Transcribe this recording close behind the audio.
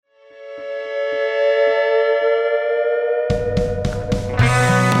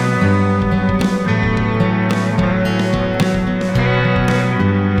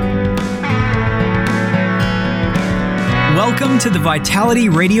to the Vitality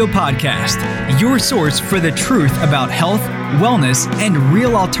Radio Podcast, your source for the truth about health, wellness, and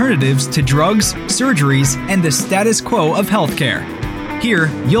real alternatives to drugs, surgeries, and the status quo of healthcare. Here,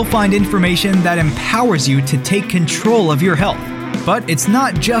 you'll find information that empowers you to take control of your health. But it's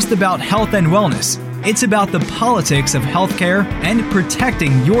not just about health and wellness. It's about the politics of healthcare and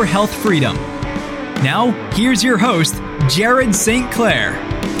protecting your health freedom. Now, here's your host, Jared St. Clair.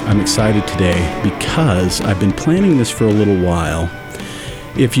 I'm excited today because I've been planning this for a little while.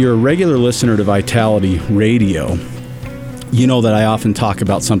 If you're a regular listener to Vitality Radio, you know that I often talk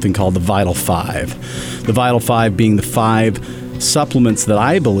about something called the Vital Five. The Vital Five being the 5 supplements that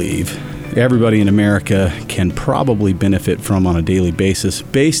I believe everybody in America can probably benefit from on a daily basis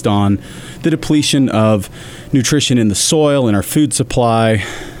based on the depletion of nutrition in the soil, in our food supply,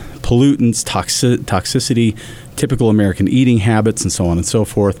 pollutants, toxicity, typical American eating habits, and so on and so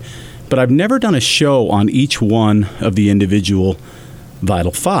forth. But I've never done a show on each one of the individual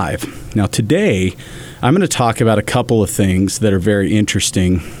Vital Five. Now today, I'm going to talk about a couple of things that are very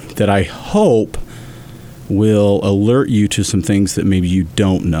interesting that I hope will alert you to some things that maybe you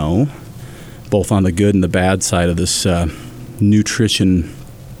don't know, both on the good and the bad side of this nutrition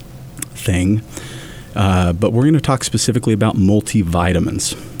thing. But we're going to talk specifically about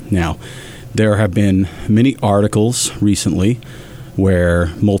multivitamins. Now, there have been many articles recently where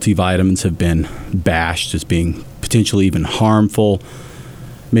multivitamins have been bashed as being potentially even harmful,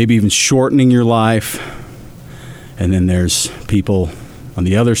 maybe even shortening your life. And then there's people on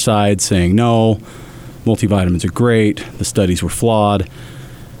the other side saying, no, multivitamins are great, the studies were flawed.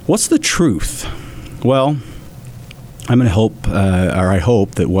 What's the truth? Well, I'm going to I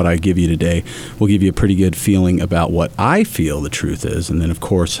hope that what I give you today will give you a pretty good feeling about what I feel the truth is. And then, of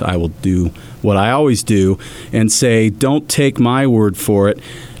course, I will do what I always do and say, don't take my word for it.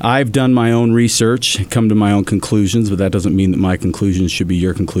 I've done my own research, come to my own conclusions, but that doesn't mean that my conclusions should be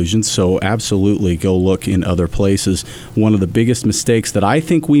your conclusions. So absolutely go look in other places. One of the biggest mistakes that I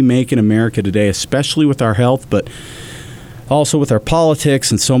think we make in America today, especially with our health, but also with our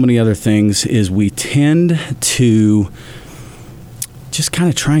politics and so many other things, is we tend to just kind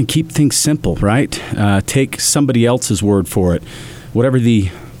of try and keep things simple, right? Take somebody else's word for it. Whatever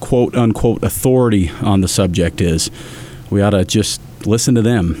the quote-unquote authority on the subject is, we ought to just listen to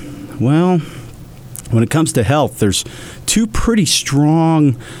them. Well, when it comes to health, there's 2 pretty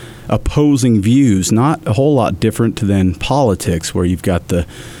strong opposing views, not a whole lot different than politics, where you've got the,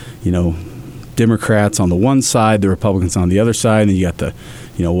 Democrats on the one side, the Republicans on the other side, and you got the,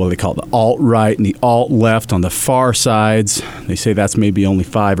 what do they call it, the alt-right and the alt-left on the far sides. They say that's maybe only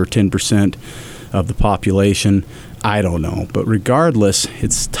 5 or 10% of the population. I don't know. But regardless,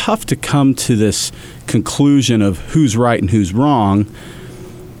 it's tough to come to this conclusion of who's right and who's wrong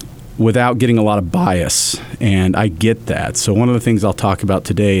without getting a lot of bias, and I get that. So one of the things I'll talk about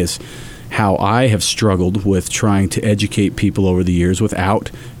today is how I have struggled with trying to educate people over the years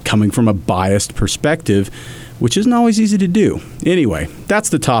without coming from a biased perspective, which isn't always easy to do. Anyway, that's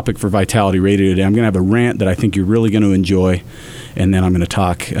the topic for Vitality Radio today. I'm going to have a rant that I think you're really going to enjoy, and then I'm going to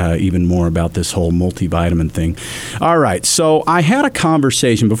talk even more about this whole multivitamin thing. All right, so I had a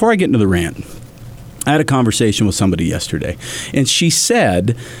conversation, before I get into the rant, I had a conversation with somebody yesterday, and she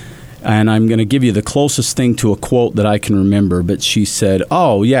said, and I'm going to give you the closest thing to a quote that I can remember, but she said,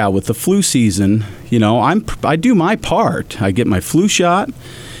 oh, yeah, with the flu season, I do my part. I get my flu shot,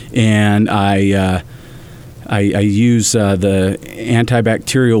 and I use the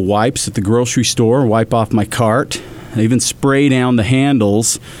antibacterial wipes at the grocery store, wipe off my cart. I even spray down the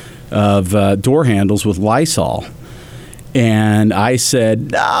handles of door handles with Lysol. And I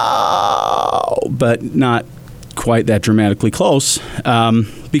said, no, but not quite that dramatically close,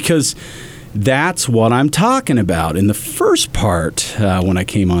 because that's what I'm talking about. In the first part, when I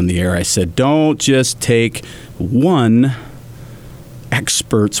came on the air, I said, don't just take one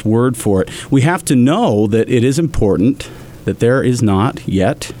expert's word for it. We have to know that it is important that there is not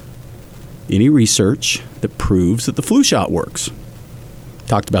yet any research that proves that the flu shot works.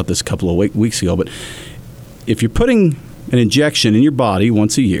 Talked about this a couple of weeks ago, but if you're putting an injection in your body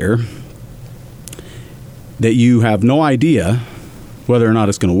once a year that you have no idea whether or not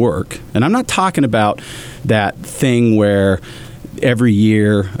it's going to work. And I'm not talking about that thing where every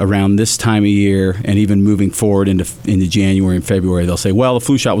year around this time of year and even moving forward into January and February, they'll say, well, the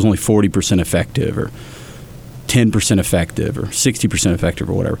flu shot was only 40% effective or 10% effective or 60% effective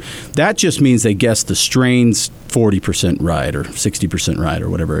or whatever. That just means they guessed the strain's 40% right or 60% right or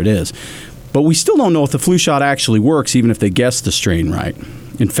whatever it is. But we still don't know if the flu shot actually works, even if they guess the strain right.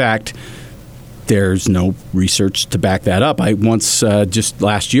 In fact, there's no research to back that up. I once, just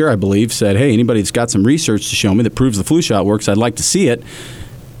last year, I believe, said, hey, anybody that's got some research to show me that proves the flu shot works, I'd like to see it.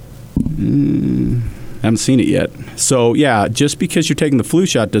 Haven't seen it yet. So, yeah, just because you're taking the flu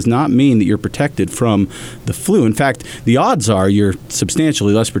shot does not mean that you're protected from the flu. In fact, the odds are you're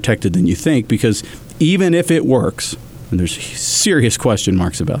substantially less protected than you think, because even if it works, and there's serious question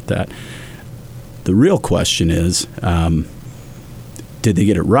marks about that, the real question is, did they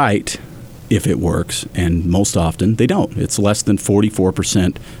get it right if it works? And most often they don't. It's less than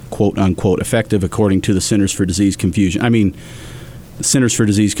 44% quote-unquote effective according to the Centers for Disease Control,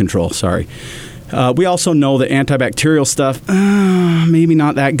 sorry. We also know that antibacterial stuff, maybe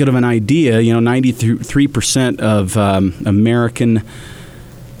not that good of an idea. 93% of American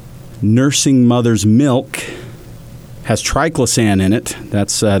nursing mothers' milk has triclosan in it.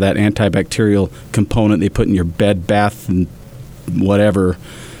 That's that antibacterial component they put in your bed, bath, and whatever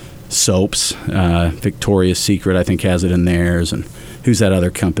soaps. Victoria's Secret, I think, has it in theirs. And who's that other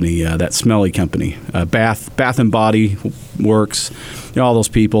company? That smelly company. Bath and Body Works. All those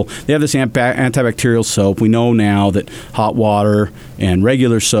people. They have this antibacterial soap. We know now that hot water and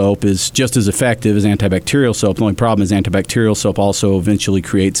regular soap is just as effective as antibacterial soap. The only problem is antibacterial soap also eventually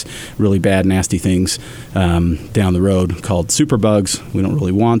creates really bad, nasty things down the road called superbugs. We don't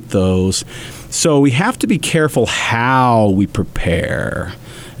really want those. So we have to be careful how we prepare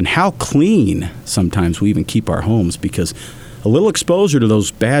and how clean sometimes we even keep our homes, because a little exposure to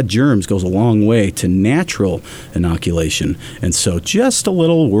those bad germs goes a long way to natural inoculation. And so just a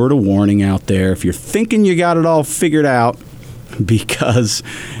little word of warning out there. If you're thinking you got it all figured out because,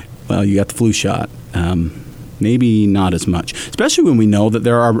 well, you got the flu shot, maybe not as much, especially when we know that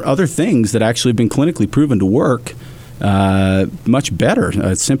there are other things that actually have been clinically proven to work much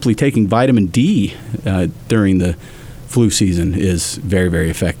better. Simply taking vitamin D during the flu season is very, very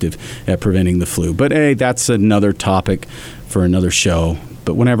effective at preventing the flu. But hey, that's another topic for another show.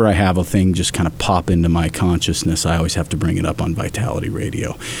 But whenever I have a thing just kind of pop into my consciousness, I always have to bring it up on Vitality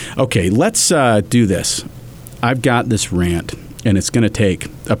Radio. Okay, let's do this. I've got this rant, and it's going to take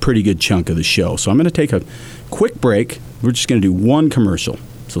a pretty good chunk of the show. So I'm going to take a quick break. We're just going to do one commercial.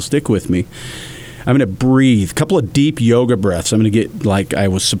 So stick with me. I'm going to breathe, a couple of deep yoga breaths. I'm going to get like I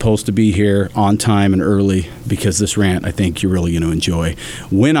was supposed to be here on time and early, because this rant I think you're really going to enjoy.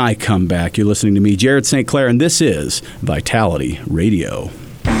 When I come back, you're listening to me, Jared St. Clair, and this is Vitality Radio.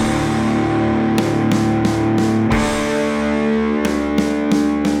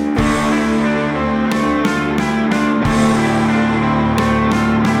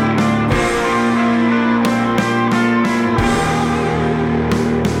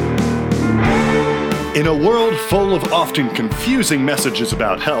 In a world full of often confusing messages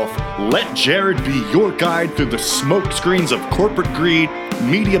about health, let Jared be your guide through the smoke screens of corporate greed,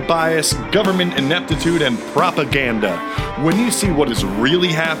 media bias, government ineptitude, and propaganda. When you see what is really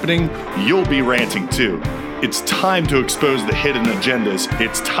happening, you'll be ranting too. It's time to expose the hidden agendas.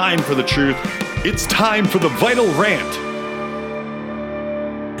 It's time for the truth. It's time for the Vital Rant.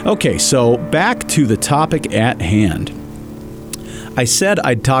 Okay, so back to the topic at hand. I said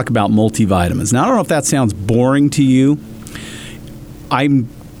I'd talk about multivitamins. Now, I don't know if that sounds boring to you. I'm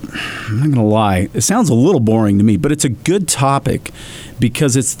not going to lie. It sounds a little boring to me, but it's a good topic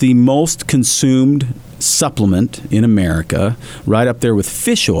because it's the most consumed supplement in America, right up there with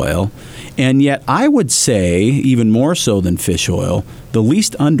fish oil. And yet I would say, even more so than fish oil, the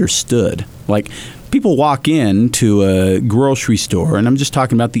least understood. Like, people walk into a grocery store, and I'm just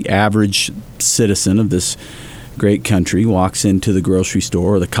talking about the average citizen of this great country walks into the grocery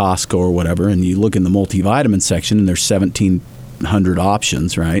store or the Costco or whatever, and you look in the multivitamin section, and there's 1,700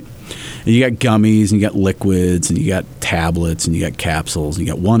 options, right? And you got gummies, and you got liquids, and you got tablets, and you got capsules, and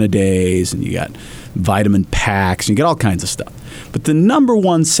you got one-a-days, and you got vitamin packs, and you got all kinds of stuff. But the number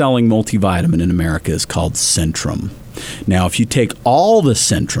one selling multivitamin in America is called Centrum. Now, if you take all the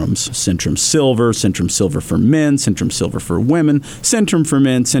Centrums, Centrum Silver for men, Centrum Silver for women, Centrum for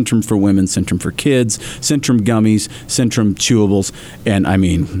men, Centrum for women, Centrum for kids, Centrum gummies, Centrum chewables, and I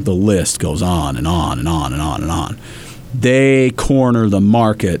mean, the list goes on and on and on and on and on. They corner the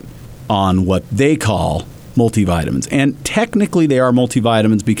market on what they call multivitamins. And technically they are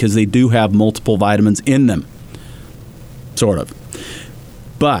multivitamins because they do have multiple vitamins in them. Sort of.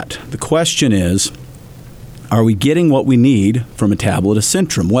 But the question is, are we getting what we need from a tablet of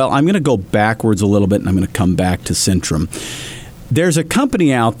Centrum? Well, I'm going to go backwards a little bit, and I'm going to come back to Centrum. There's a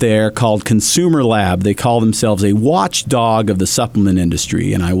company out there called Consumer Lab. They call themselves a watchdog of the supplement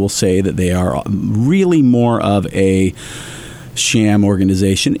industry, and I will say that they are really more of a sham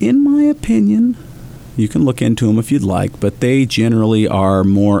organization, in my opinion. You can look into them if you'd like, but they generally are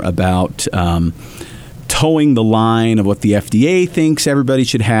more about towing the line of what the FDA thinks everybody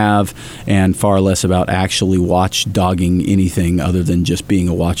should have, and far less about actually watchdogging anything other than just being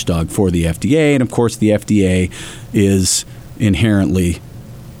a watchdog for the FDA. And of course, the FDA is inherently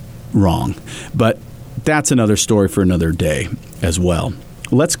wrong. But that's another story for another day as well.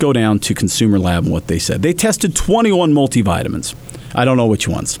 Let's go down to Consumer Lab and what they said. They tested 21 multivitamins. I don't know which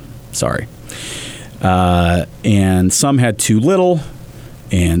ones. Sorry. And some had too little,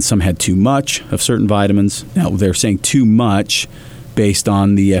 and some had too much of certain vitamins. Now, they're saying too much based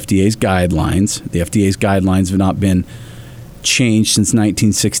on the FDA's guidelines. The FDA's guidelines have not been changed since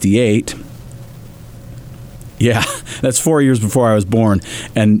 1968. Yeah, that's 4 years before I was born,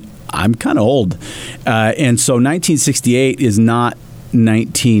 and I'm kind of old. And so 1968 is not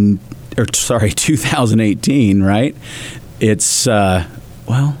 2018, right? It's, a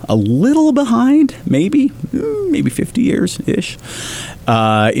little behind, maybe 50 years-ish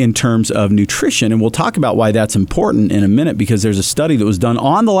in terms of nutrition. And we'll talk about why that's important in a minute, because there's a study that was done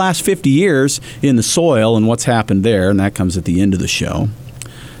on the last 50 years in the soil and what's happened there, and that comes at the end of the show.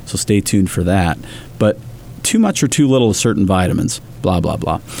 So stay tuned for that. But too much or too little of certain vitamins, blah, blah,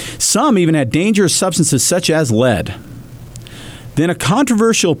 blah. Some even had dangerous substances such as lead. Then a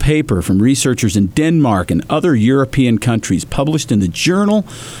controversial paper from researchers in Denmark and other European countries published in the Journal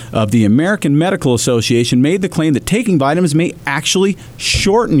of the American Medical Association made the claim that taking vitamins may actually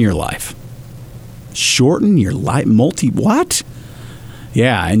shorten your life. Shorten your life? What?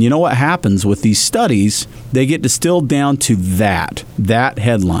 Yeah, and you know what happens with these studies? They get distilled down to that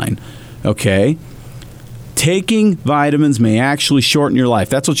headline, okay? Taking vitamins may actually shorten your life.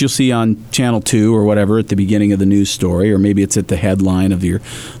 That's what you'll see on Channel 2 or whatever at the beginning of the news story, or maybe it's at the headline of your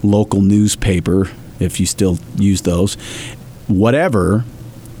local newspaper if you still use those. Whatever,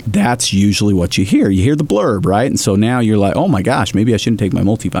 that's usually what you hear. You hear the blurb, right? And so now you're like, oh my gosh, maybe I shouldn't take my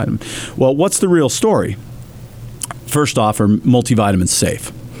multivitamin. Well, what's the real story? First off, are multivitamins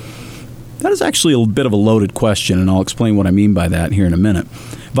safe? That is actually a bit of a loaded question, and I'll explain what I mean by that here in a minute.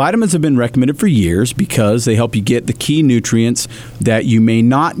 Vitamins have been recommended for years because they help you get the key nutrients that you may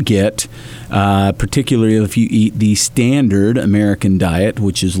not get, particularly if you eat the standard American diet,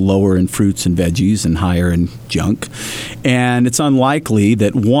 which is lower in fruits and veggies and higher in junk. And it's unlikely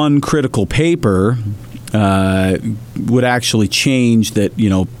that one critical paper would actually change that,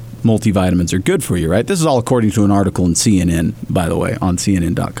 multivitamins are good for you, right? This is all according to an article in CNN, by the way, on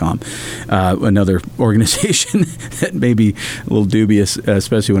CNN.com. Another organization that may be a little dubious,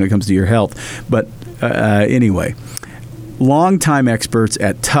 especially when it comes to your health. But anyway, longtime experts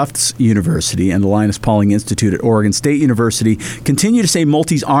at Tufts University and the Linus Pauling Institute at Oregon State University continue to say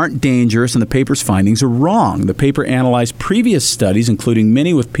multis aren't dangerous, and the paper's findings are wrong. The paper analyzed previous studies, including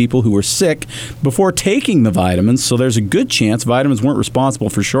many with people who were sick before taking the vitamins, so there's a good chance vitamins weren't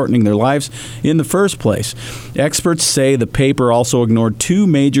responsible for shortening their lives in the first place. Experts say the paper also ignored two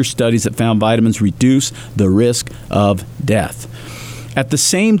major studies that found vitamins reduce the risk of death. At the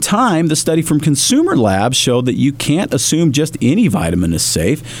same time, the study from Consumer Lab showed that you can't assume just any vitamin is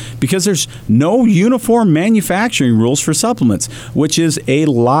safe because there's no uniform manufacturing rules for supplements, which is a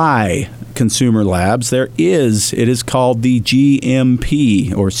lie. Consumer Labs, it is called the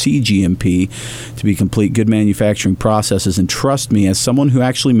GMP or CGMP to be complete, good manufacturing processes. And trust me, as someone who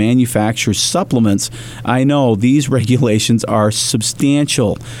actually manufactures supplements, I know these regulations are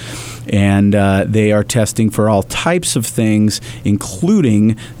substantial. And they are testing for all types of things,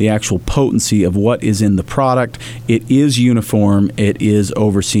 including the actual potency of what is in the product. It is uniform. It is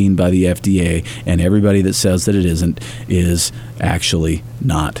overseen by the FDA. And everybody that says that it isn't is actually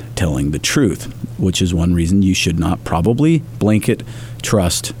not telling the truth, which is one reason you should not probably blanket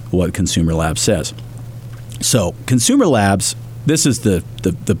trust what Consumer Labs says. So Consumer Labs, this is the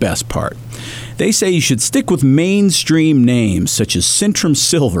best part. They say you should stick with mainstream names such as Centrum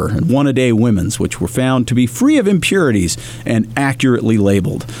Silver and One A Day Women's, which were found to be free of impurities and accurately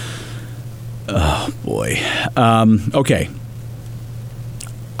labeled. Oh, boy. Okay.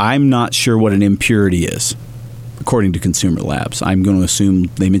 I'm not sure what an impurity is, according to Consumer Labs. I'm going to assume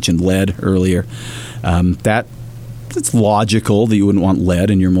they mentioned lead earlier. It's logical that you wouldn't want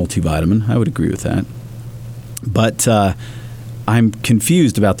lead in your multivitamin. I would agree with that. But I'm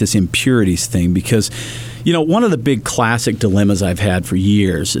confused about this impurities thing because, one of the big classic dilemmas I've had for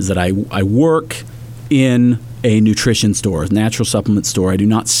years is that I work in a nutrition store, a natural supplement store. I do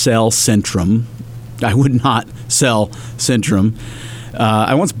not sell Centrum. I would not sell Centrum.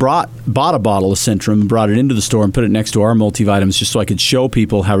 I once bought a bottle of Centrum, brought it into the store, and put it next to our multivitamins just so I could show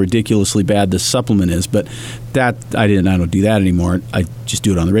people how ridiculously bad this supplement is. But I don't do that anymore. I just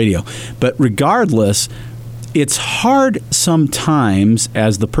do it on the radio. But regardless, it's hard sometimes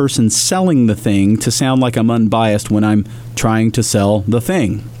as the person selling the thing to sound like I'm unbiased when I'm trying to sell the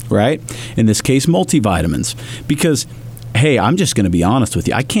thing, right? In this case, multivitamins. Because, hey, I'm just going to be honest with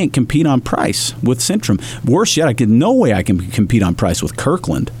you. I can't compete on price with Centrum. Worse yet, no way I can compete on price with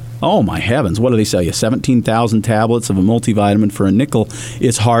Kirkland. Oh, my heavens. What do they sell you? 17,000 tablets of a multivitamin for a nickel.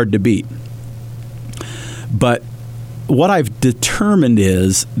 It's hard to beat. But what I've determined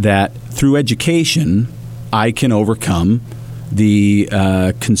is that through education, I can overcome the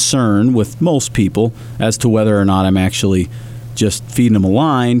concern with most people as to whether or not I'm actually just feeding them a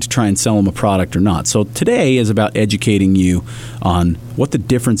line to try and sell them a product or not. So today is about educating you on what the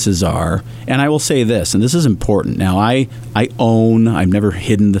differences are. And I will say this, and this is important. Now, I've never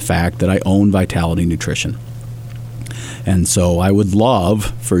hidden the fact that I own Vitality Nutrition. And so I would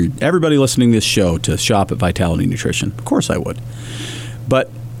love for everybody listening to this show to shop at Vitality Nutrition. Of course I would. But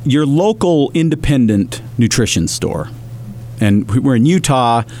your local independent nutrition store, and we're in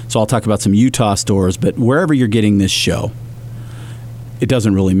Utah, so I'll talk about some Utah stores, but wherever you're getting this show, it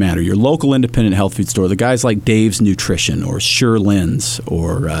doesn't really matter. Your local independent health food store, the guys like Dave's Nutrition or Sure Lynn's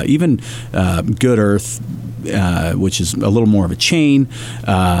or even Good Earth, which is a little more of a chain,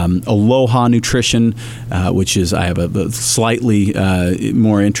 Aloha Nutrition, which is I have a slightly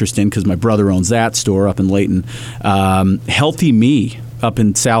more interest in because my brother owns that store up in Layton. Healthy Me up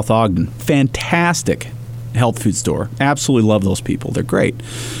in South Ogden, fantastic health food store. Absolutely love those people. They're great.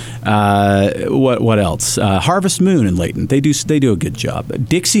 What else? Harvest Moon in Layton. They do a good job.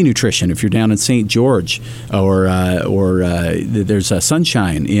 Dixie Nutrition, if you're down in St. George, or there's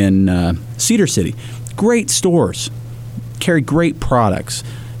Sunshine in Cedar City. Great stores, carry great products.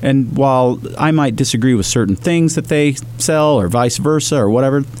 And while I might disagree with certain things that they sell, or vice versa, or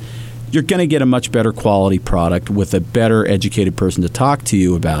whatever, you're going to get a much better quality product with a better educated person to talk to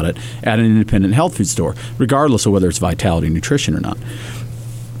you about it at an independent health food store, regardless of whether it's Vitality Nutrition or not.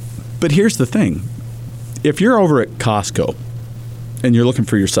 But here's the thing. If you're over at Costco and you're looking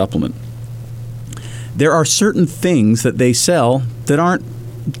for your supplement, there are certain things that they sell that aren't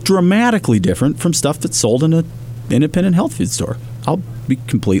dramatically different from stuff that's sold in an independent health food store. I'll be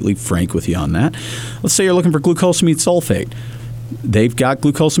completely frank with you on that. Let's say you're looking for glucosamine sulfate. They've got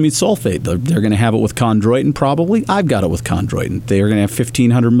glucosamine sulfate. They're going to have it with chondroitin probably. I've got it with chondroitin. They are going to have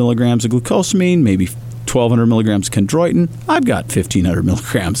 1,500 milligrams of glucosamine, maybe 1,200 milligrams of chondroitin. I've got 1,500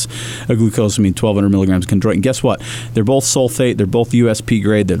 milligrams of glucosamine, 1,200 milligrams of chondroitin. Guess what? They're both sulfate. They're both USP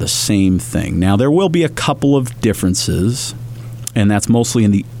grade. They're the same thing. Now, there will be a couple of differences, and that's mostly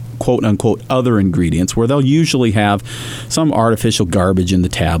in the quote-unquote other ingredients, where they'll usually have some artificial garbage in the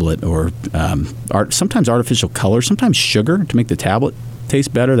tablet, or sometimes artificial color, sometimes sugar to make the tablet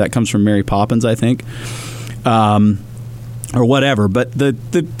taste better. That comes from Mary Poppins, I think, or whatever. But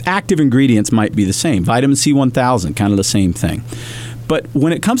the active ingredients might be the same. Vitamin C 1000, kind of the same thing. But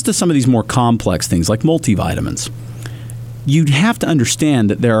when it comes to some of these more complex things like multivitamins, you'd have to understand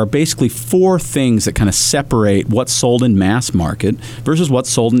that there are basically four things that kind of separate what's sold in mass market versus what's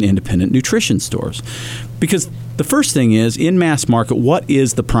sold in independent nutrition stores. Because the first thing is, in mass market, what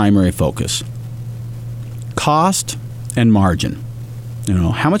is the primary focus? Cost and margin. You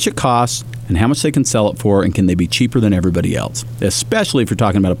know, how much it costs and how much they can sell it for, and can they be cheaper than everybody else, especially if you're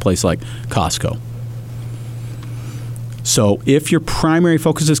talking about a place like Costco. So if your primary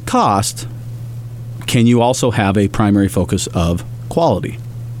focus is cost, can you also have a primary focus of quality?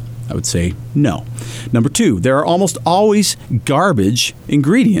 I would say no. Number two, there are almost always garbage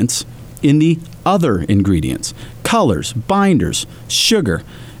ingredients in the other ingredients. Colors, binders, sugar,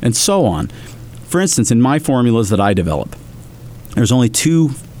 and so on. For instance, in my formulas that I develop, there's only two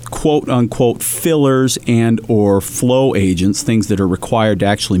quote-unquote fillers and or flow agents, things that are required to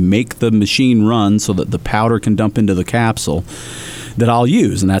actually make the machine run so that the powder can dump into the capsule, that I'll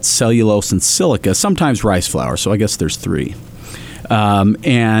use, and that's cellulose and silica, sometimes rice flour, so I guess there's three.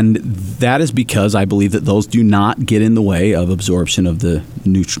 And that is because I believe that those do not get in the way of absorption of the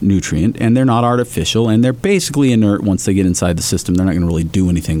nutrient, and they're not artificial, and they're basically inert once they get inside the system. They're not going to really do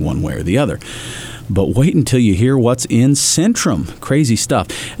anything one way or the other. But wait until you hear what's in Centrum. Crazy stuff.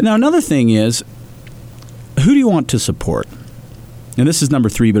 Now, another thing is, who do you want to support? And this is number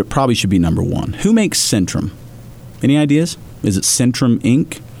 3, but it probably should be number 1. Who makes Centrum? Any ideas? Is it Centrum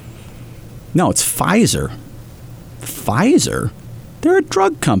Inc.? No, it's Pfizer. Pfizer? They're a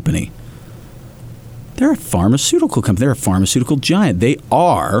drug company. They're a pharmaceutical company. They're a pharmaceutical giant. They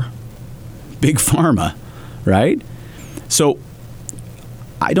are big pharma, right? So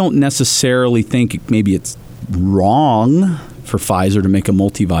I don't necessarily think maybe it's wrong for Pfizer to make a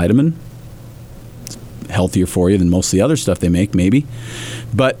multivitamin. It's healthier for you than most of the other stuff they make, maybe.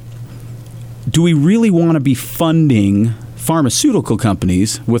 But do we really want to be funding pharmaceutical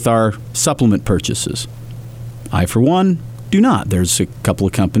companies with our supplement purchases? I, for one, do not. There's a couple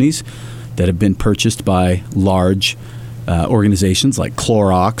of companies that have been purchased by large organizations like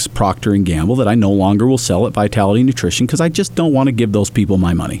Clorox, Procter & Gamble that I no longer will sell at Vitality Nutrition because I just don't want to give those people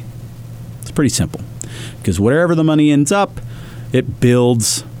my money. It's pretty simple. Because wherever the money ends up, it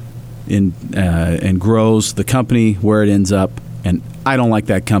builds and grows the company where it ends up. And I don't like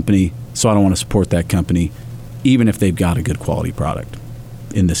that company, so I don't want to support that company, even if they've got a good quality product,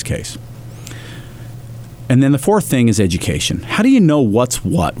 in this case. And then the fourth thing is education. How do you know what's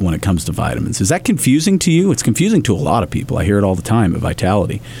what when it comes to vitamins? Is that confusing to you? It's confusing to a lot of people. I hear it all the time at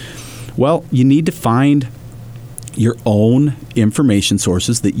Vitality. Well, you need to find your own information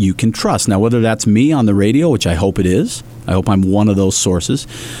sources that you can trust. Now, whether that's me on the radio, which I hope it is, I hope I'm one of those sources,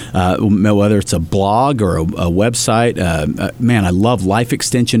 whether it's a blog or a website. Man, I love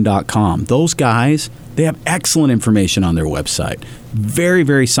lifeextension.com. Those guys, they have excellent information on their website. Very,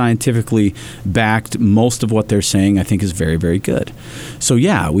 very scientifically backed. Most of what they're saying, I think, is very, very good. So,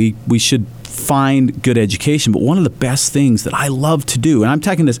 yeah, we should find good education. But one of the best things that I love to do, and I'm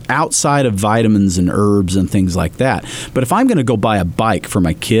taking this outside of vitamins and herbs and things like that, but if I'm going to go buy a bike for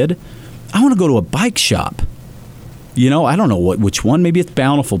my kid, I want to go to a bike shop. You know, I don't know which one. Maybe it's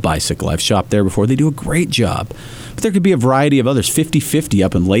Bountiful Bicycle. I've shopped there before. They do a great job. But there could be a variety of others. 50/50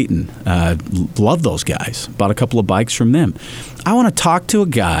 up in Layton. Love those guys. Bought a couple of bikes from them. I want to talk to a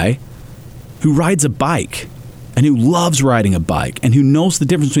guy who rides a bike and who loves riding a bike and who knows the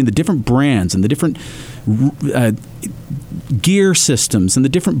difference between the different brands and the different gear systems and the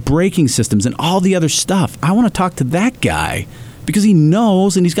different braking systems and all the other stuff. I want to talk to that guy because he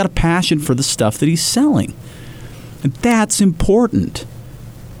knows and he's got a passion for the stuff that he's selling. And that's important.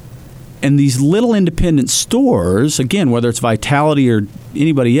 And these little independent stores, again, whether it's Vitality or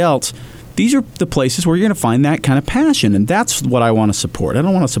anybody else, these are the places where you're going to find that kind of passion. And that's what I want to support. I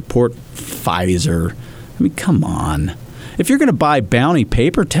don't want to support Pfizer. I mean, come on. If you're going to buy Bounty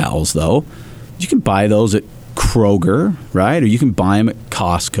paper towels, though, you can buy those at Kroger, right? Or you can buy them at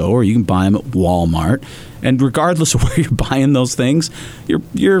Costco, or you can buy them at Walmart. And regardless of where you're buying those things,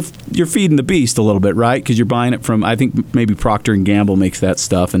 you're feeding the beast a little bit, right? Because you're buying it from, I think maybe Procter & Gamble makes that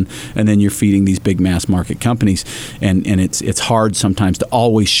stuff, and then you're feeding these big mass market companies. And it's hard sometimes to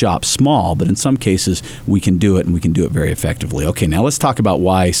always shop small, but in some cases we can do it, and we can do it very effectively. Okay, now let's talk about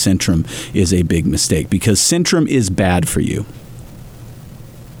why Centrum is a big mistake. Because Centrum is bad for you.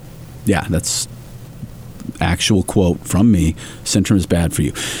 Yeah, that's actual quote from me. Centrum is bad for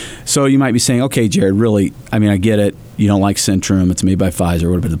you. So you might be saying, okay, Jared, really, I mean, I get it. You don't like Centrum. It's made by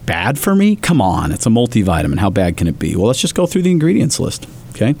Pfizer. What, is it bad for me? Come on. It's a multivitamin. How bad can it be? Well, let's just go through the ingredients list.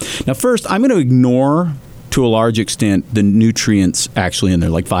 Okay. Now, first, I'm going to ignore, to a large extent, the nutrients actually in there,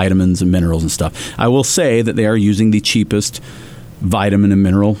 like vitamins and minerals and stuff. I will say that they are using the cheapest vitamin and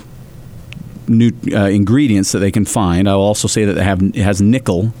mineral ingredients that they can find. I will also say that it has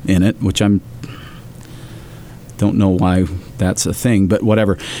nickel in it, which don't know why that's a thing, but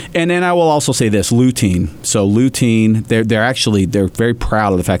whatever. And then I will also say this, lutein. So lutein, they're very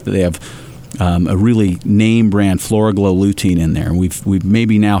proud of the fact that they have a really name brand FloraGlow lutein in there. And we've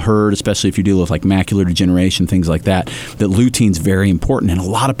maybe now heard, especially if you deal with like macular degeneration, things like that lutein's very important. And a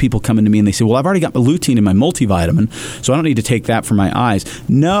lot of people come into me and they say, well, I've already got the lutein in my multivitamin, so I don't need to take that for my eyes.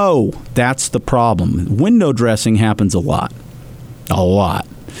 No, that's the problem. Window dressing happens a lot. A lot.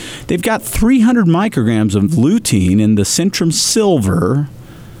 They've got 300 micrograms of lutein in the Centrum Silver,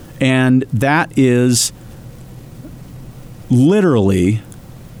 and that is literally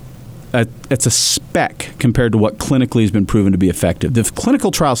it's a speck compared to what clinically has been proven to be effective. The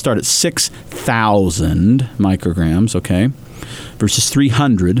clinical trials start at 6,000 micrograms, okay, versus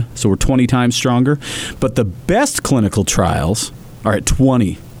 300, so we're 20 times stronger. But the best clinical trials are at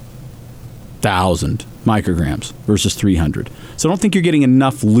 20,000 micrograms versus 300. So I don't think you're getting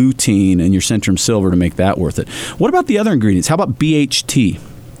enough lutein in your Centrum Silver to make that worth it. What about the other ingredients? How about BHT?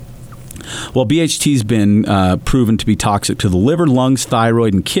 Well, BHT's been proven to be toxic to the liver, lungs,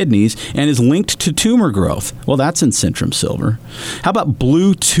 thyroid, and kidneys, and is linked to tumor growth. Well, that's in Centrum Silver. How about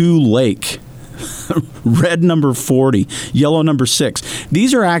Blue 2 Lake? Red number 40, yellow number 6.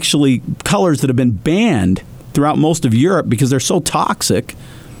 These are actually colors that have been banned throughout most of Europe because they're so toxic.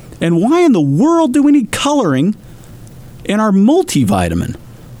 And why in the world do we need coloring in our multivitamin?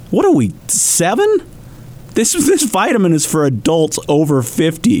 What are we, 7? This vitamin is for adults over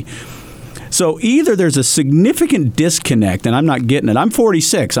 50. So either there's a significant disconnect, and I'm not getting it. I'm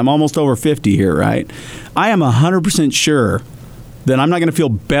 46. I'm almost over 50 here, right? I am 100% sure that I'm not going to feel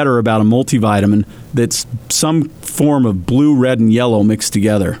better about a multivitamin that's some form of blue, red, and yellow mixed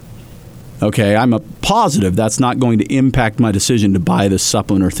together. Okay, I'm positive that's not going to impact my decision to buy this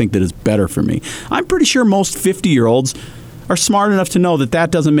supplement or think that it's better for me. I'm pretty sure most 50-year-olds are smart enough to know that that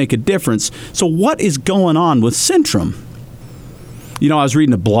doesn't make a difference. So what is going on with Centrum? You know, I was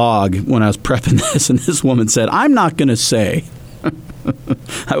reading a blog when I was prepping this, and this woman said, I'm not going to say,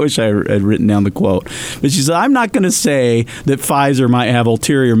 I wish I had written down the quote, but she said, I'm not going to say that Pfizer might have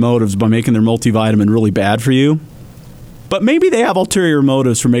ulterior motives by making their multivitamin really bad for you, but maybe they have ulterior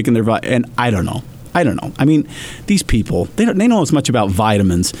motives for making their, and I don't know. I mean, these people, they know as much about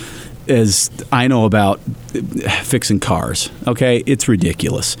vitamins as I know about fixing cars. Okay, it's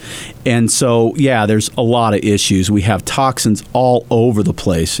ridiculous. And so, yeah, there's a lot of issues. We have toxins all over the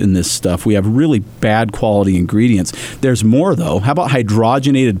place in this stuff. We have really bad quality ingredients. There's more, though. How about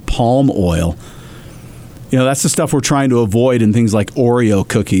hydrogenated palm oil? You know, that's the stuff we're trying to avoid in things like Oreo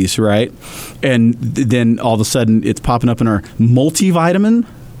cookies, right? And then all of a sudden it's popping up in our multivitamin.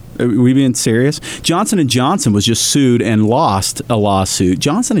 Are we being serious? Johnson & Johnson was just sued and lost a lawsuit.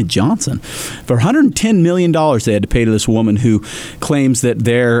 Johnson & Johnson. For $110 million they had to pay to this woman who claims that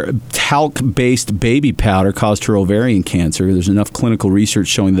their talc-based baby powder caused her ovarian cancer. There's enough clinical research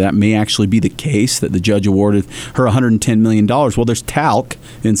showing that may actually be the case, that the judge awarded her $110 million. Well, there's talc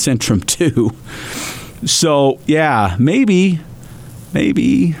in Centrum, too. So, yeah, maybe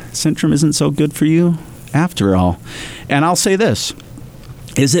Centrum isn't so good for you after all. And I'll say this.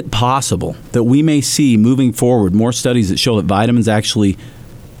 Is it possible that we may see moving forward more studies that show that vitamins actually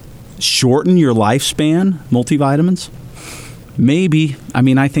shorten your lifespan, multivitamins? Maybe. I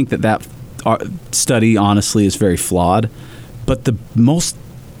mean, I think that study, honestly, is very flawed. But the most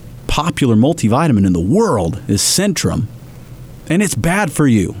popular multivitamin in the world is Centrum, and it's bad for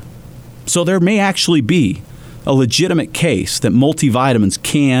you. So there may actually be a legitimate case that multivitamins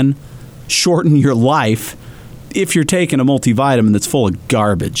can shorten your life if you're taking a multivitamin that's full of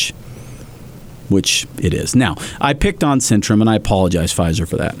garbage, which it is. Now, I picked on Centrum, and I apologize, Pfizer,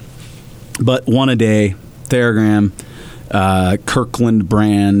 for that. But one a day, Theragram, Kirkland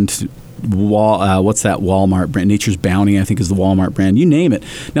brand, what's that Walmart brand? Nature's Bounty, I think, is the Walmart brand. You name it.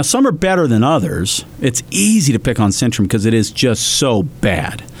 Now, some are better than others. It's easy to pick on Centrum because it is just so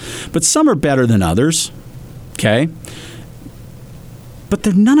bad. But some are better than others, okay? But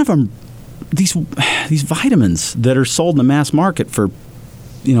none of them. These vitamins that are sold in the mass market for,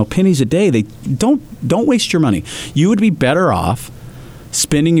 pennies a day, they don't waste your money. You would be better off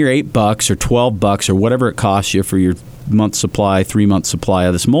spending your $8 or $12 or whatever it costs you for your month supply, 3-month supply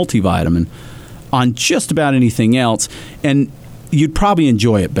of this multivitamin on just about anything else, and you'd probably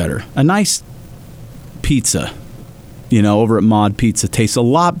enjoy it better. A nice pizza, over at Mod Pizza tastes a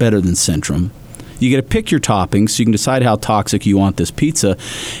lot better than Centrum. You get to pick your toppings so you can decide how toxic you want this pizza.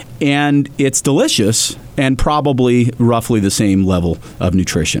 And it's delicious and probably roughly the same level of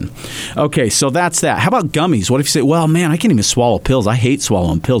nutrition. Okay, so that's that. How about gummies? What if you say, well, man, I can't even swallow pills. I hate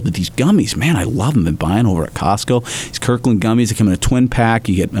swallowing pills. But these gummies, man, I love them. I've been buying over at Costco. These Kirkland gummies, they come in a twin pack.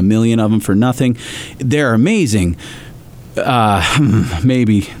 You get 1 million of them for nothing. They're amazing.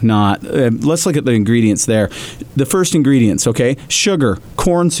 Maybe not. Let's look at the ingredients there. The first ingredients, okay? Sugar,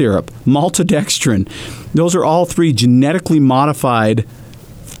 corn syrup, maltodextrin. Those are all 3 genetically modified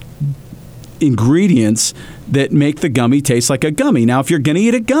ingredients that make the gummy taste like a gummy. Now, if you're going to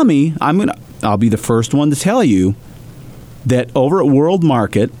eat a gummy, I'll be the first one to tell you that over at World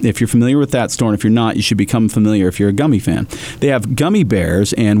Market, if you're familiar with that store, and if you're not, you should become familiar if you're a gummy fan. They have gummy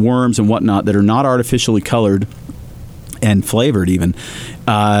bears and worms and whatnot that are not artificially colored and flavored even,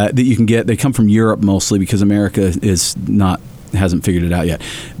 that you can get. They come from Europe mostly because America hasn't figured it out yet.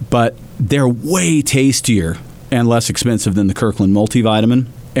 But they're way tastier and less expensive than the Kirkland multivitamin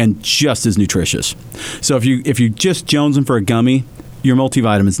and just as nutritious. So if you're just jonesing for a gummy, your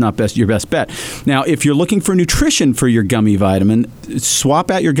multivitamin is not your best bet. Now, if you're looking for nutrition for your gummy vitamin,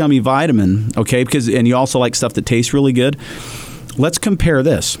 swap out your gummy vitamin, okay? And you also like stuff that tastes really good. Let's compare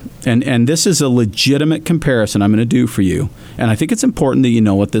this. And this is a legitimate comparison I'm going to do for you. And I think it's important that you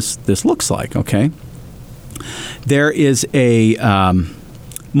know what this looks like, okay? There is a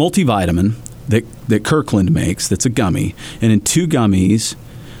multivitamin that Kirkland makes that's a gummy. And in 2 gummies,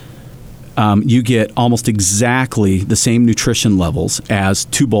 you get almost exactly the same nutrition levels as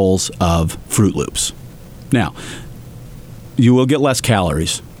 2 bowls of Fruit Loops. Now, you will get less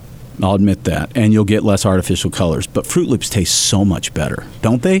calories. I'll admit that. And you'll get less artificial colors. But Fruit Loops taste so much better,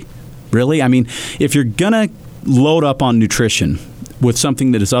 don't they? Really? I mean, if you're going to load up on nutrition, with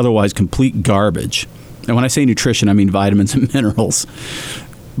something that is otherwise complete garbage. And when I say nutrition, I mean vitamins and minerals.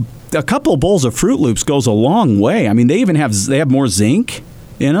 A couple of bowls of Fruit Loops goes a long way. I mean, they have more zinc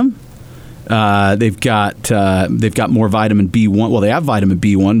in them. They've got more vitamin B1. Well, they have vitamin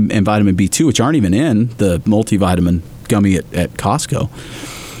B1 and vitamin B2, which aren't even in the multivitamin gummy at Costco.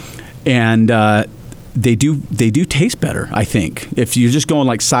 And they do taste better, I think. If you're just going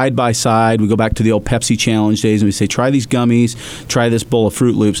like side by side, we go back to the old Pepsi challenge days and we say, try these gummies, try this bowl of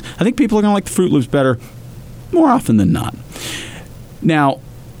Fruit Loops. I think people are going to like the Fruit Loops better more often than not. Now,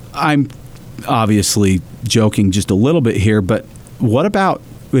 I'm obviously joking just a little bit here, but what about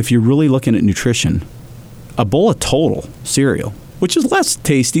if you're really looking at nutrition? A bowl of Total cereal, which is less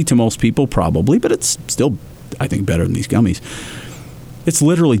tasty to most people probably, but it's still, I think, better than these gummies. It's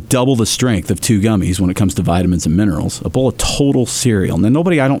literally double the strength of 2 gummies when it comes to vitamins and minerals. A bowl of Total cereal. Now,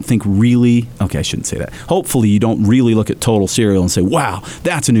 nobody, I don't think, really... Okay, I shouldn't say that. Hopefully, you don't really look at Total cereal and say, wow,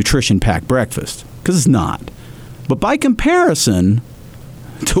 that's a nutrition-packed breakfast. Because it's not. But by comparison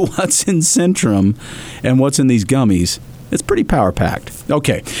to what's in Centrum and what's in these gummies, it's pretty power-packed.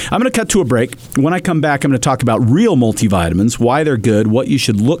 Okay, I'm going to cut to a break. When I come back, I'm going to talk about real multivitamins, why they're good, what you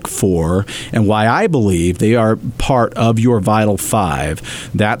should look for, and why I believe they are part of your Vital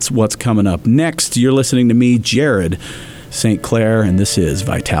 5. That's what's coming up next. You're listening to me, Jared St. Clair, and this is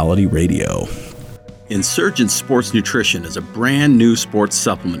Vitality Radio. Insurgent Sports Nutrition is a brand new sports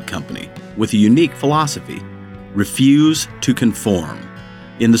supplement company with a unique philosophy: refuse to conform.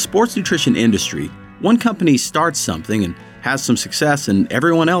 In the sports nutrition industry, one company starts something and has some success, and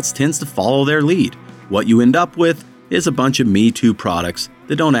everyone else tends to follow their lead. What you end up with is a bunch of Me Too products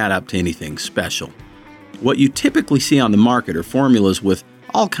that don't add up to anything special. What you typically see on the market are formulas with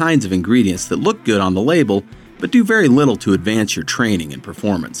all kinds of ingredients that look good on the label, but do very little to advance your training and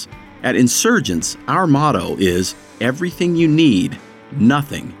performance. At Insurgents, our motto is everything you need,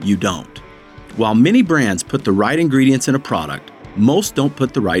 nothing you don't. While many brands put the right ingredients in a product, most don't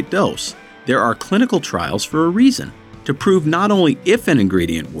put the right dose. There are clinical trials for a reason, to prove not only if an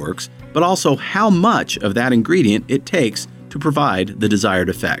ingredient works, but also how much of that ingredient it takes to provide the desired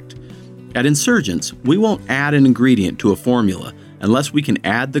effect. At Insurgents, we won't add an ingredient to a formula unless we can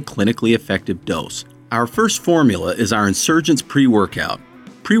add the clinically effective dose. Our first formula is our Insurgents pre-workout.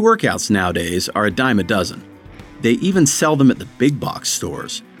 Pre-workouts nowadays are a dime a dozen. They even sell them at the big box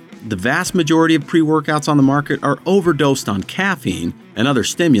stores. The vast majority of pre-workouts on the market are overdosed on caffeine and other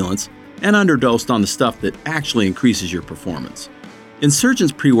stimulants and underdosed on the stuff that actually increases your performance.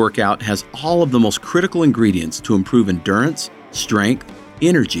 Insurgents pre-workout has all of the most critical ingredients to improve endurance, strength,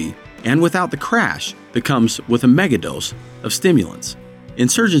 energy, and without the crash that comes with a megadose of stimulants.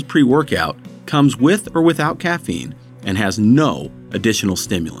 Insurgents pre-workout comes with or without caffeine and has no additional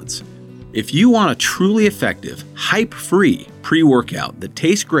stimulants. If you want a truly effective, hype-free pre-workout that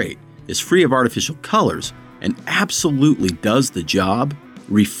tastes great, is free of artificial colors, and absolutely does the job,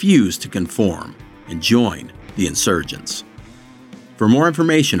 refuse to conform and join the Insurgents. For more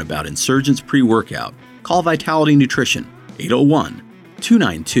information about Insurgents pre-workout, call Vitality Nutrition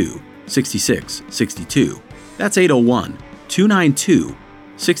 801-292-6662. That's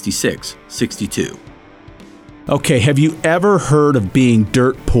 801-292-6662. Okay, have you ever heard of being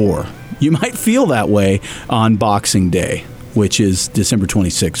dirt poor? You might feel that way on Boxing Day, which is December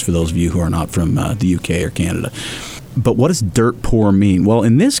 26th for those of you who are not from the UK or Canada. But what does dirt poor mean? Well,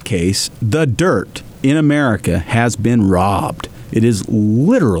 in this case, the dirt in America has been robbed. It is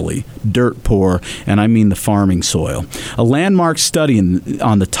literally dirt poor, and I mean the farming soil. A landmark study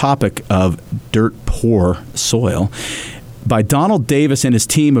on the topic of dirt poor soil by Donald Davis and his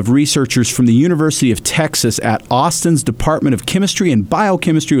team of researchers from the University of Texas at Austin's Department of Chemistry and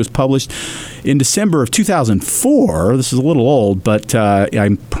Biochemistry was published in December of 2004. This is a little old, but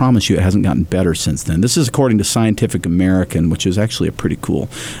I promise you it hasn't gotten better since then. This is according to Scientific American, which is actually a pretty cool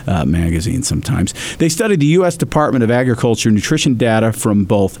magazine sometimes. They studied the U.S. Department of Agriculture nutrition data from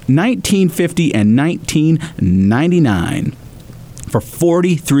both 1950 and 1999. For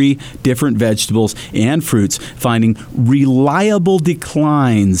 43 different vegetables and fruits, finding reliable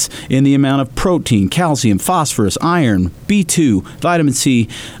declines in the amount of protein, calcium, phosphorus, iron, B2, vitamin C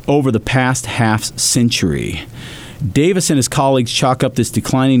over the past half century. Davis and his colleagues chalk up this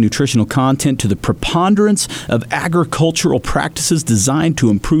declining nutritional content to the preponderance of agricultural practices designed to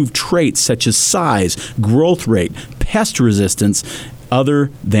improve traits such as size, growth rate, pest resistance,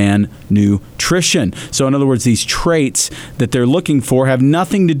 other than nutrition. So in other words, these traits that they're looking for have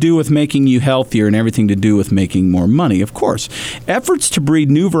nothing to do with making you healthier and everything to do with making more money, of course. Efforts to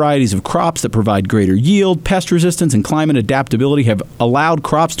breed new varieties of crops that provide greater yield, pest resistance, and climate adaptability have allowed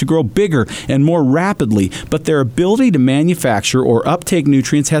crops to grow bigger and more rapidly, but their ability to manufacture or uptake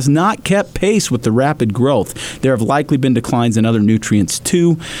nutrients has not kept pace with the rapid growth. There have likely been declines in other nutrients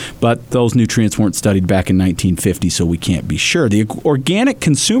too, but those nutrients weren't studied back in 1950, so we can't be sure. The Organic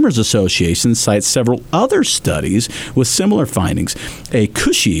Consumers Association cites several other studies with similar findings. A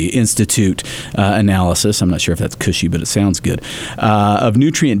Cushy Institute analysis, I'm not sure if that's cushy, but it sounds good, of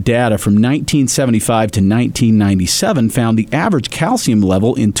nutrient data from 1975 to 1997 found the average calcium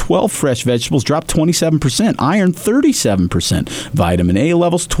level in 12 fresh vegetables dropped 27%, iron 37%, vitamin A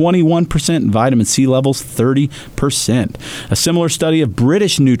levels 21%, and vitamin C levels 30%. A similar study of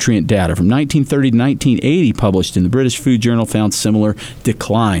British nutrient data from 1930 to 1980 published in the British Food Journal found similar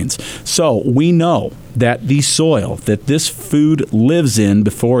declines. So we know that the soil that this food lives in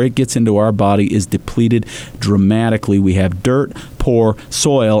before it gets into our body is depleted dramatically. We have dirt, poor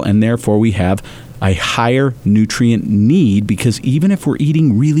soil, and therefore we have a higher nutrient need, because even if we're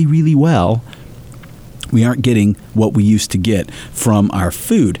eating really, really well, we aren't getting what we used to get from our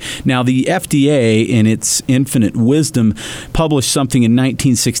food. Now, the FDA, in its infinite wisdom, published something in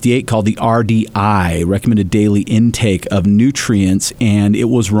 1968 called the RDI, Recommended Daily Intake of Nutrients, and it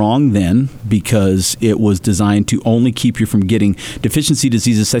was wrong then because it was designed to only keep you from getting deficiency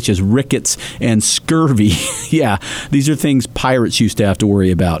diseases such as rickets and scurvy. Yeah, these are things pirates used to have to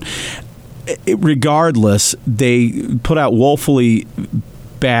worry about. Regardless, they put out woefully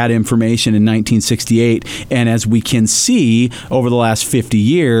bad information in 1968, and as we can see over the last 50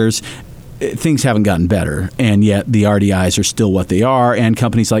 years, things haven't gotten better, and yet the RDIs are still what they are, and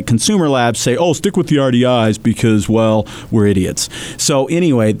companies like Consumer Labs say, oh, stick with the RDIs because, well, we're idiots. So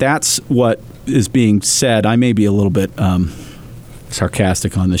anyway, that's what is being said. I may be a little bit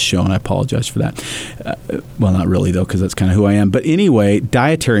sarcastic on this show, and I apologize for that. Well, not really, though, because that's kind of who I am. But anyway,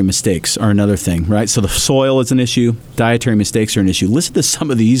 dietary mistakes are another thing, right? So the soil is an issue. Dietary mistakes are an issue. Listen to some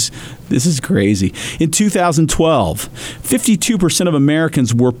of these. This is crazy. In 2012, 52% of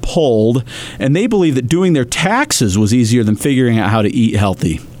Americans were polled, and they believe that doing their taxes was easier than figuring out how to eat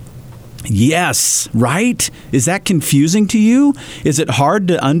healthy. Yes, right? Is that confusing to you? Is it hard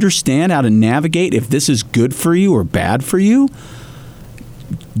to understand how to navigate if this is good for you or bad for you?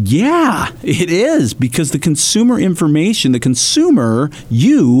 Yeah, it is, because the consumer information, the consumer,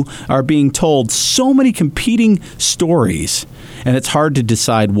 you are being told so many competing stories, and it's hard to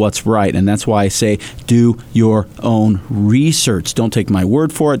decide what's right. And that's why I say do your own research. Don't take my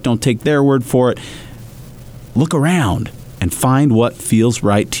word for it. Don't take their word for it. Look around and find what feels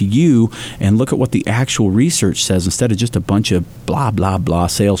right to you, and look at what the actual research says instead of just a bunch of blah, blah, blah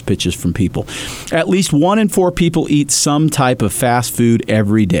sales pitches from people. At least 1 in 4 people eat some type of fast food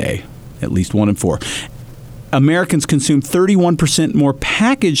every day. At least 1 in 4. Americans consume 31% more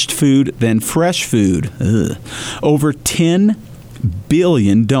packaged food than fresh food. Ugh. Over 10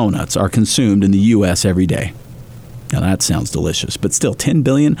 billion donuts are consumed in the U.S. every day. Now, that sounds delicious, but still, 10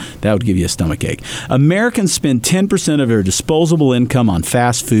 billion, that would give you a stomach ache. Americans spend 10% of their disposable income on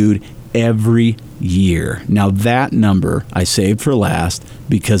fast food every year. Now, that number I saved for last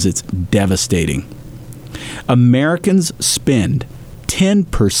because it's devastating. Americans spend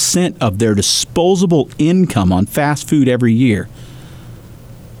 10% of their disposable income on fast food every year.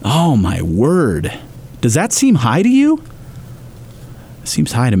 Oh, my word. Does that seem high to you?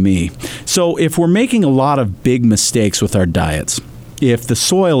 Seems high to me. So if we're making a lot of big mistakes with our diets, if the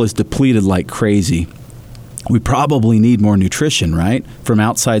soil is depleted like crazy, we probably need more nutrition, right, from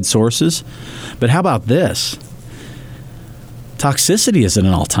outside sources. But how about this? Toxicity is at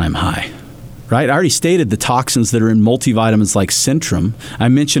an all-time high, right? I already stated the toxins that are in multivitamins like Centrum. I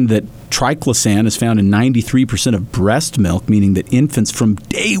mentioned that triclosan is found in 93% of breast milk, meaning that infants from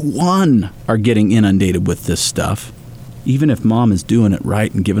day one are getting inundated with this stuff. Even if mom is doing it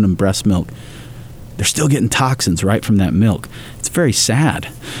right and giving them breast milk, they're still getting toxins right from that milk. It's very sad.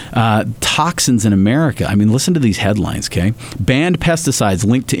 Toxins in America. I mean, listen to these headlines, okay? Banned pesticides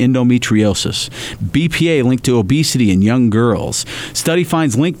linked to endometriosis. BPA linked to obesity in young girls. Study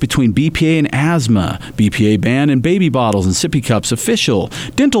finds link between BPA and asthma. BPA ban in baby bottles and sippy cups official.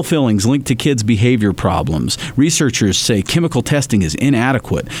 Dental fillings linked to kids' behavior problems. Researchers say chemical testing is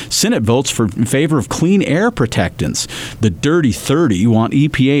inadequate. Senate votes in favor of clean air protectants. The Dirty 30 want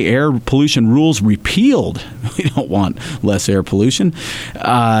EPA air pollution rules repealed. We don't want less air pollution.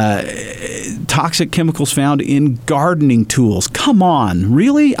 Toxic chemicals found in gardening tools. Come on,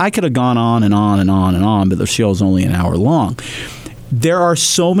 really? I could have gone on and on and on and on, but the show's only an hour long. There are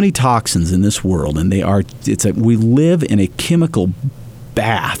so many toxins in this world, and we live in a chemical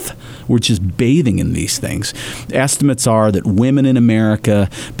bath. We're just bathing in these things. Estimates are that women in America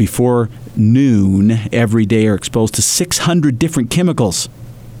before noon every day are exposed to 600 different chemicals.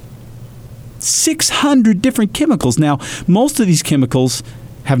 600 different chemicals. Now, most of these chemicals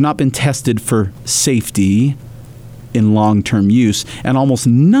have not been tested for safety in long-term use, and almost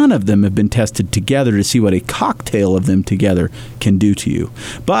none of them have been tested together to see what a cocktail of them together can do to you.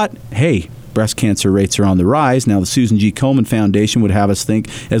 But, hey, breast cancer rates are on the rise. Now, the Susan G. Komen Foundation would have us think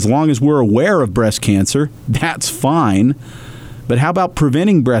as long as we're aware of breast cancer, that's fine. But how about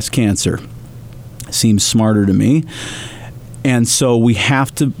preventing breast cancer? Seems smarter to me. And so we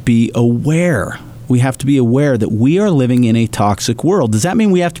have to be aware. We have to be aware that we are living in a toxic world. Does that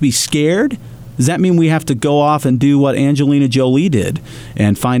mean we have to be scared? Does that mean we have to go off and do what Angelina Jolie did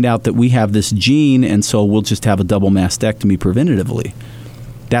and find out that we have this gene and so we'll just have a double mastectomy preventatively?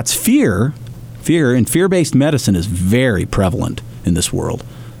 That's fear. Fear and fear-based medicine is very prevalent in this world.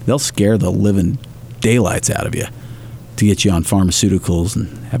 They'll scare the living daylights out of you to get you on pharmaceuticals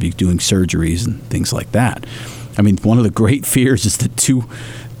and have you doing surgeries and things like that. I mean, one of the great fears is that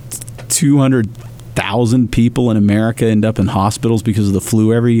 200,000 people in America end up in hospitals because of the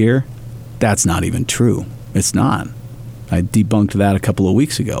flu every year. That's not even true. It's not. I debunked that a couple of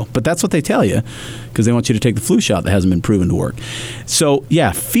weeks ago. But that's what they tell you because they want you to take the flu shot that hasn't been proven to work. So,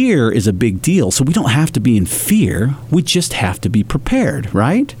 yeah, fear is a big deal. So we don't have to be in fear. We just have to be prepared,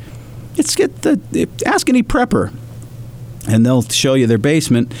 right? Ask any prepper, and they'll show you their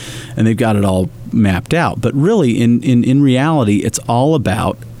basement, and they've got it all mapped out. But really, in reality, it's all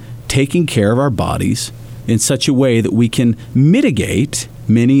about taking care of our bodies in such a way that we can mitigate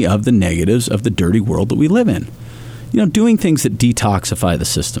many of the negatives of the dirty world that we live in. You know, doing things that detoxify the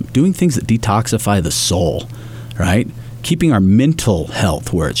system, doing things that detoxify the soul, right? Keeping our mental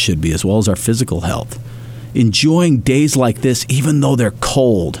health where it should be as well as our physical health. Enjoying days like this, even though they're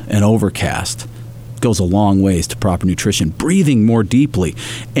cold and overcast, goes a long ways to proper nutrition. Breathing more deeply.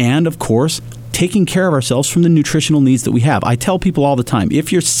 And, of course, taking care of ourselves from the nutritional needs that we have. I tell people all the time,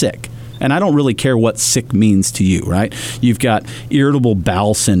 if you're sick, and I don't really care what sick means to you, right? You've got irritable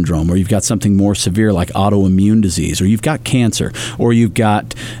bowel syndrome, or you've got something more severe like autoimmune disease, or you've got cancer, or you've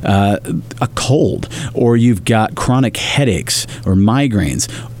got a cold, or you've got chronic headaches or migraines,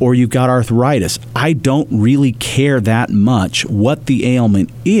 or you've got arthritis. I don't really care that much what the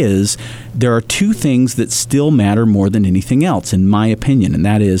ailment is. There are two things that still matter more than anything else, in my opinion, and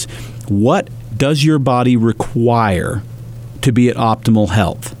that is, what does your body require to be at optimal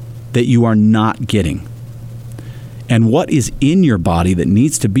health that you are not getting? And what is in your body that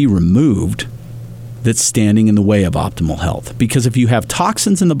needs to be removed that's standing in the way of optimal health? Because if you have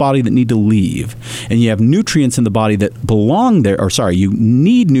toxins in the body that need to leave, and you have nutrients in the body that belong there, you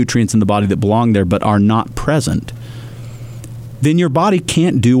need nutrients in the body that belong there but are not present, then your body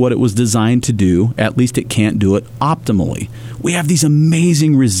can't do what it was designed to do. At least it can't do it optimally. We have these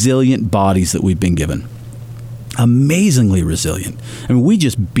amazing, resilient bodies that we've been given. Amazingly resilient. I mean, we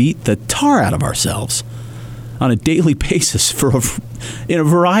just beat the tar out of ourselves on a daily basis in a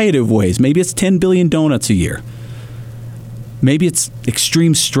variety of ways. Maybe it's 10 billion donuts a year. Maybe it's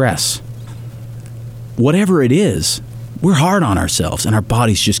extreme stress. Whatever it is, we're hard on ourselves, and our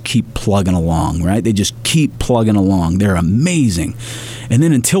bodies just keep plugging along, right? They just keep plugging along. They're amazing. And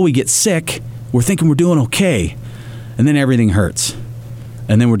then until we get sick, we're thinking we're doing okay, and then everything hurts.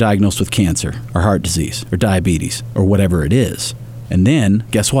 And then we're diagnosed with cancer or heart disease or diabetes or whatever it is. And then,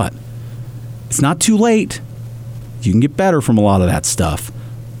 guess what? It's not too late. You can get better from a lot of that stuff.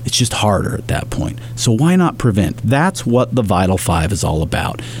 It's just harder at that point. So why not prevent? That's what the Vital 5 is all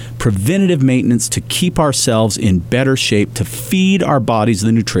about. Preventative maintenance to keep ourselves in better shape, to feed our bodies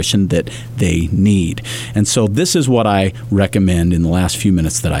the nutrition that they need. And so this is what I recommend in the last few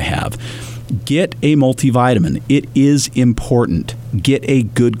minutes that I have. Get a multivitamin. It is important. Get a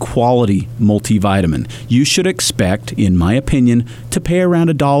good quality multivitamin. You should expect, in my opinion, to pay around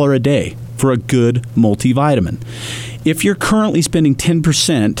 $1 a day for a good multivitamin. If you're currently spending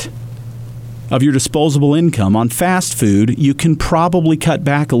 10% of your disposable income on fast food, you can probably cut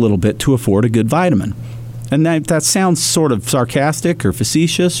back a little bit to afford a good vitamin. And that sounds sort of sarcastic or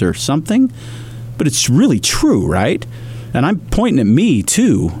facetious or something, but it's really true, right? And I'm pointing at me,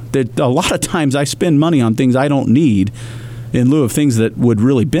 too, that a lot of times I spend money on things I don't need in lieu of things that would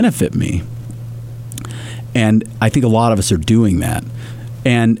really benefit me. And I think a lot of us are doing that.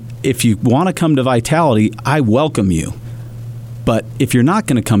 And if you want to come to Vitality, I welcome you. But if you're not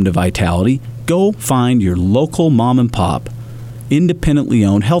going to come to Vitality, go find your local mom and pop, independently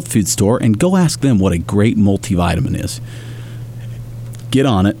owned health food store and go ask them what a great multivitamin is. get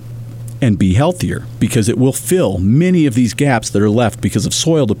on it and be healthier, because it will fill many of these gaps that are left because of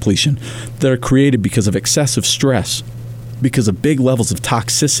soil depletion, that are created because of excessive stress, because of big levels of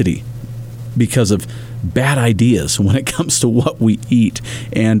toxicity, because of bad ideas when it comes to what we eat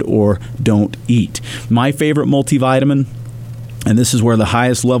and or don't eat. My favorite multivitamin, and this is where the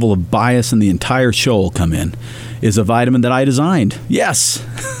highest level of bias in the entire show will come in, is a vitamin that I designed. Yes,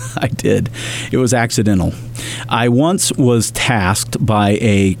 I did. It was accidental. I once was tasked by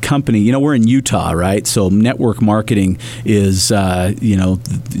a company. We're in Utah, right? So network marketing is,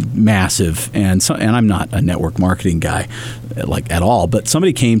 massive. And I'm not a network marketing guy, at all. But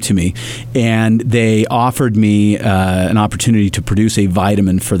somebody came to me and they offered me an opportunity to produce a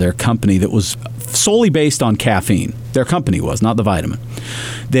vitamin for their company that was solely based on caffeine. Their company was, not the vitamin.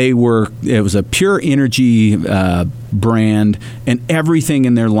 It was a pure energy brand, and everything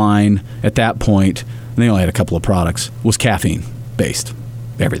in their line at that point, and they only had a couple of products, was caffeine based.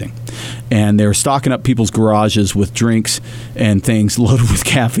 Everything. And they were stocking up people's garages with drinks and things loaded with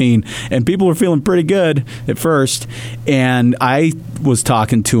caffeine. And people were feeling pretty good at first. And I was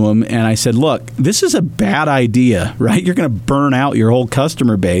talking to them and I said, look, this is a bad idea, right? You're going to burn out your whole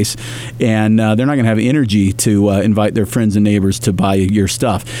customer base, and they're not going to have energy to invite their friends and neighbors to buy your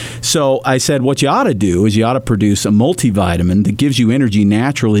stuff. So I said, what you ought to do is you ought to produce a multivitamin that gives you energy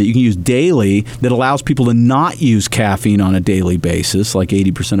naturally that you can use daily, that allows people to not use caffeine on a daily basis, like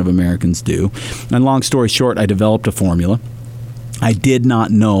 80% of Americans do. And long story short, I developed a formula. I did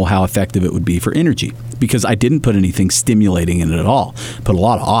not know how effective it would be for energy because I didn't put anything stimulating in it at all. Put a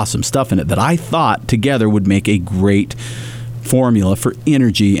lot of awesome stuff in it that I thought together would make a great formula for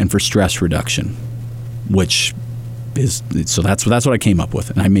energy and for stress reduction, which is, so that's what I came up with.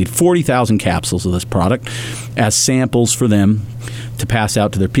 And I made 40,000 capsules of this product as samples for them to pass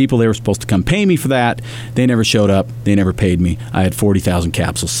out to their people. They were supposed to come pay me for that. They never showed up. They never paid me. I had 40,000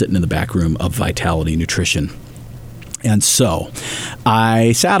 capsules sitting in the back room of Vitality Nutrition. And so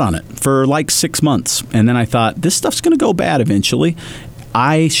I sat on it for like 6 months. And then I thought, this stuff's going to go bad eventually.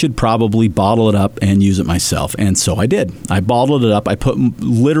 I should probably bottle it up and use it myself. And so I did. I bottled it up. I put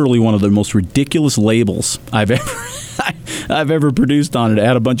literally one of the most ridiculous labels I've ever produced on it. I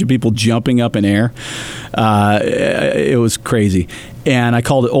had a bunch of people jumping up in air. It was crazy. And I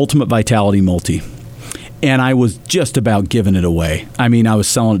called it Ultimate Vitality Multi. And I was just about giving it away. I mean, I was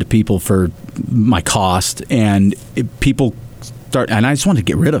selling it to people for my cost, and and I just wanted to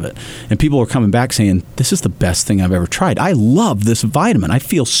get rid of it. And people were coming back saying, this is the best thing I've ever tried. I love this vitamin. I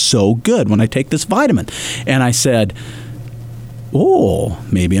feel so good when I take this vitamin. And I said, oh,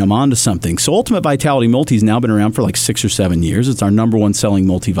 maybe I'm onto something. So Ultimate Vitality Multi has now been around for like 6 or 7 years. It's our #1 selling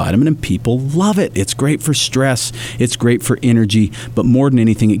multivitamin, and people love it. It's great for stress. It's great for energy. But more than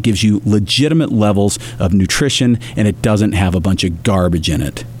anything, it gives you legitimate levels of nutrition, and it doesn't have a bunch of garbage in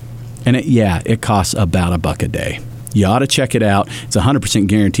it. And it costs about $1 a day. You ought to check it out. It's 100%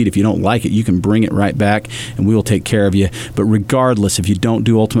 guaranteed. If you don't like it, you can bring it right back, and we will take care of you. But regardless, if you don't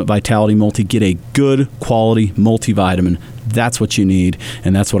do Ultimate Vitality Multi, get a good quality multivitamin. That's what you need,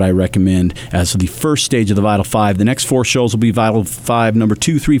 and that's what I recommend as the first stage of the Vital 5. The next 4 shows will be Vital 5 number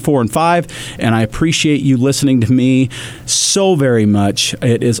 2, 3, 4, and 5, and I appreciate you listening to me so very much.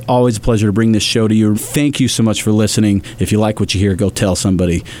 It is always a pleasure to bring this show to you. Thank you so much for listening. If you like what you hear, go tell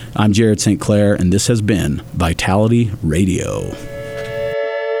somebody. I'm Jared St. Clair, and this has been Vitality Radio.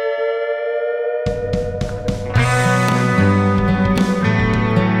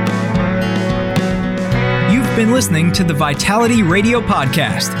 Been listening to the Vitality Radio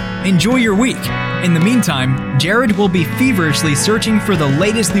Podcast. Enjoy your week. In the meantime, Jared will be feverishly searching for the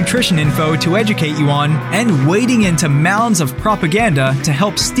latest nutrition info to educate you on and wading into mounds of propaganda to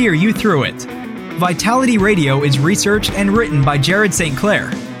help steer you through it. Vitality Radio is researched and written by Jared St. Clair,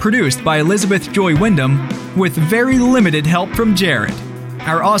 produced by Elizabeth Joy Wyndham, with very limited help from Jared.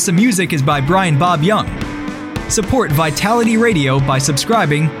 Our awesome music is by Brian Bob Young. Support Vitality Radio by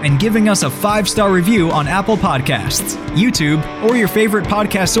subscribing and giving us a 5-star review on Apple Podcasts, YouTube, or your favorite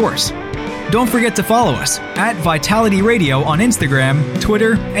podcast source. Don't forget to follow us at Vitality Radio on Instagram,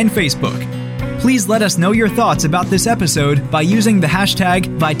 Twitter, and Facebook. Please let us know your thoughts about this episode by using the hashtag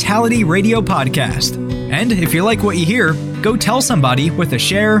Vitality Radio Podcast. And if you like what you hear, go tell somebody with a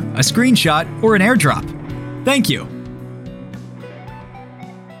share, a screenshot, or an airdrop. Thank you.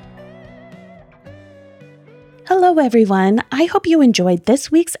 Hello, everyone. I hope you enjoyed this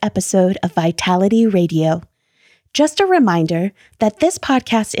week's episode of Vitality Radio. Just a reminder that this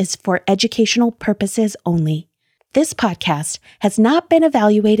podcast is for educational purposes only. This podcast has not been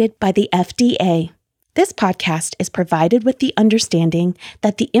evaluated by the FDA. This podcast is provided with the understanding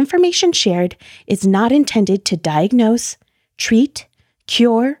that the information shared is not intended to diagnose, treat,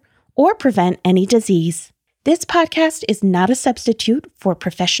 cure, or prevent any disease. This podcast is not a substitute for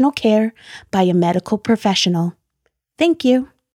professional care by a medical professional. Thank you.